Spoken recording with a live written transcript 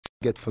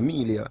Get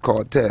familiar,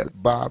 Kartel,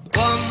 Bob.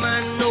 Come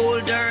and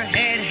hold her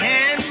head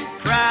and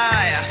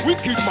cry.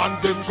 Wicked man,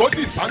 them go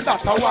this and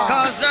that a while.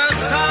 Cause her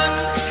son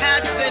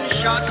had been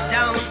shot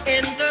down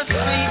in the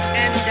street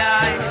and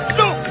died.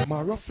 No!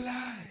 Mara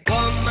fly.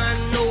 Come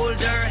and hold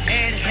her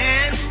head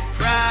and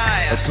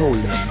cry. I told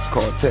them it's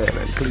Kartel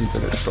and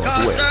Clinton and start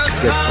Cause well. her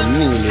Get son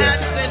familiar.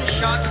 had been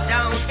shot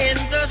down in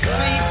the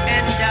street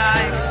and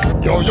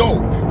died. Yo,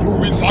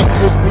 you is a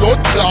dead blood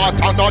clot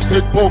and a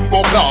dead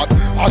bumbo clot.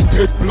 A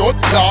dead blood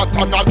clot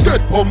and a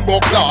dead bumbo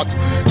clot.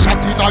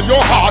 Shot in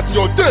your heart,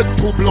 you're dead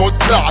to blood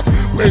clot.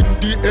 When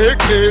the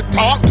AK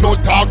talk, no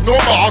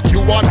mark.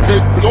 You a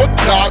dead blood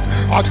clot,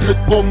 a dead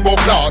bumbo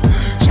clot.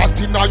 Shot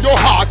in your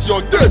heart,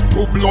 you're dead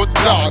to blood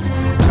clot.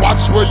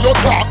 Watch where you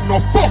talk, no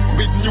fuck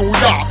with New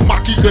York.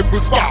 Mackie Devil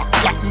Spark,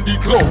 flatten the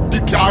club, the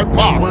car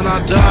park. When I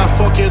die,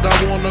 fuck it, I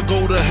wanna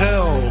go to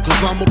hell.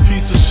 Cause I'm a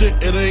piece of shit,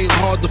 it ain't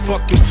hard to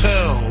fucking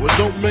tell. It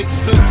don't make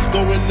sense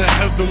going to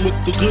heaven with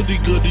the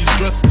goodies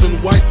dressed in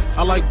white.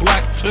 I like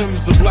black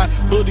Timbs and black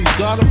hoodies.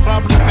 Gotta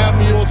probably have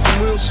me on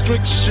some real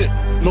strict shit.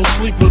 No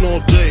sleeping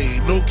all day,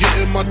 no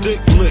getting my dick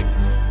licked.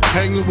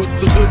 Hanging with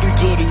the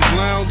goodies,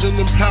 lounging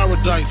in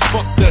paradise.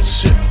 Fuck that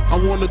shit. I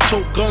wanna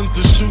tote guns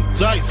and shoot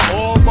dice.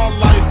 All my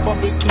life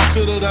I've been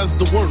considered as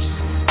the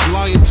worst.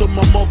 Lying to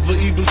my mother,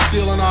 even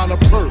stealing out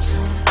her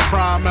purse.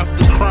 Crime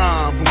after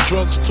crime, from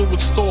drugs to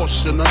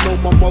extortion. I know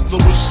my mother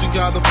wish she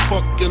got a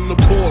fucking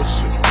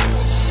abortion.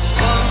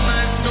 Come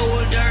and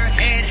hold her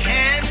head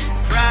and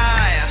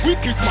cry.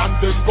 Wicked man,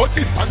 them go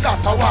this and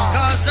that a while.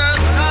 Cause her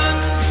son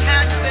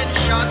had been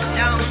shot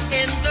down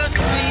in the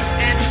street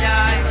and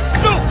died.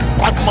 No!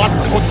 Bad man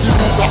was the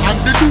Luga and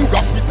the Luga,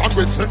 Smith and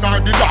Wesson are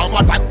the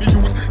llama that me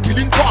use.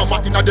 Killing farmer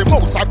in a the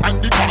mouse I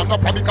find the corner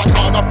from the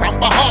katana from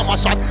Bahama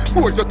shot.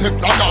 Boy your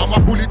Teflon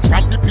armor, bullets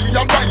from the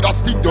pillion rider.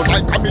 Sting you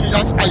like a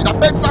million spider.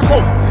 Feds a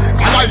come,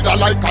 collider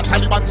like a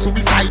Taliban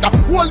suicider.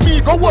 Hold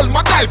me go hold my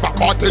diver.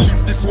 Kartel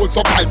is the sole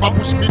survivor.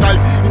 Push me knife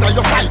in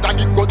your side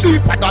and it go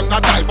deeper than a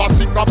diver.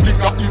 Singer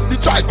blinger is the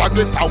driver.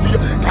 Get away,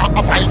 can't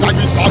abide like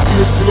this. A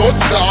dead blood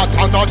clot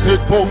and a dead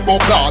bumbo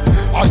clot.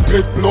 A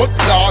dead blood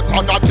clot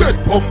and a dead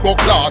bumbo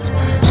clot.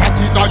 Shot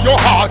in your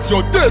heart,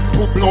 you're dead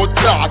to blood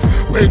clot.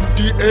 When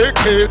the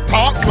AK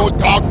talk,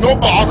 no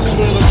bark. I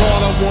swear to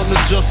God, I wanna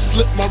just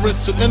slip my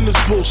wrist and end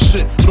this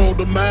bullshit. Throw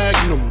the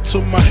magnum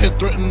till my head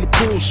threaten the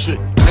bullshit.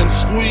 And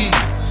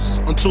squeeze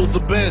until the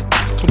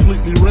bed's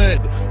completely red.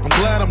 I'm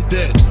glad I'm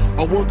dead,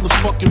 a worthless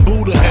fucking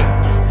Buddha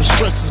head. The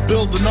stress is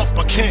building up,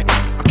 I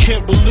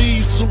can't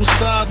believe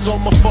suicide's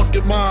on my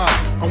fucking mind.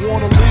 I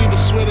wanna leave, I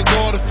swear to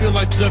God, I feel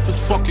like death is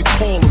fucking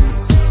calling me.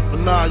 But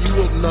nah, you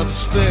wouldn't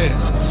understand.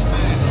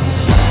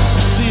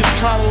 You see, it's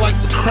kinda like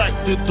the crack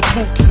did the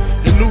Pookie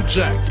and New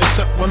Jack.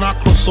 Except when I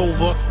cross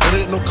over, there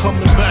ain't no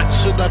coming back.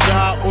 Should I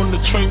die on the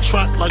train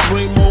track like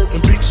Ramo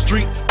and Beat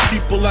Street?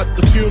 People at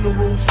the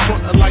funeral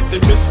frontin' like they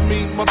miss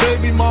me. My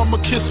baby mama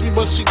kissed me,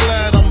 but she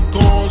glad I'm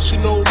gone. She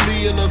know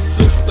me and her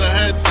sister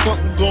had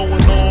something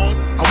going on.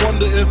 I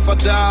wonder if I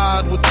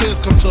died, would tears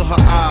come to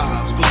her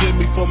eyes? Forgive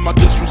me for my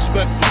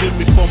disrespect, forgive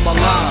me for my Come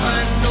lies.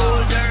 and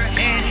hold her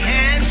head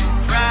and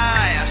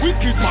cry.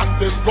 Wicked man,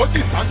 them go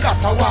this and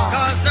that a while.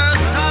 Cause her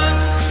son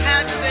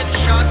had been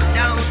shot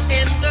down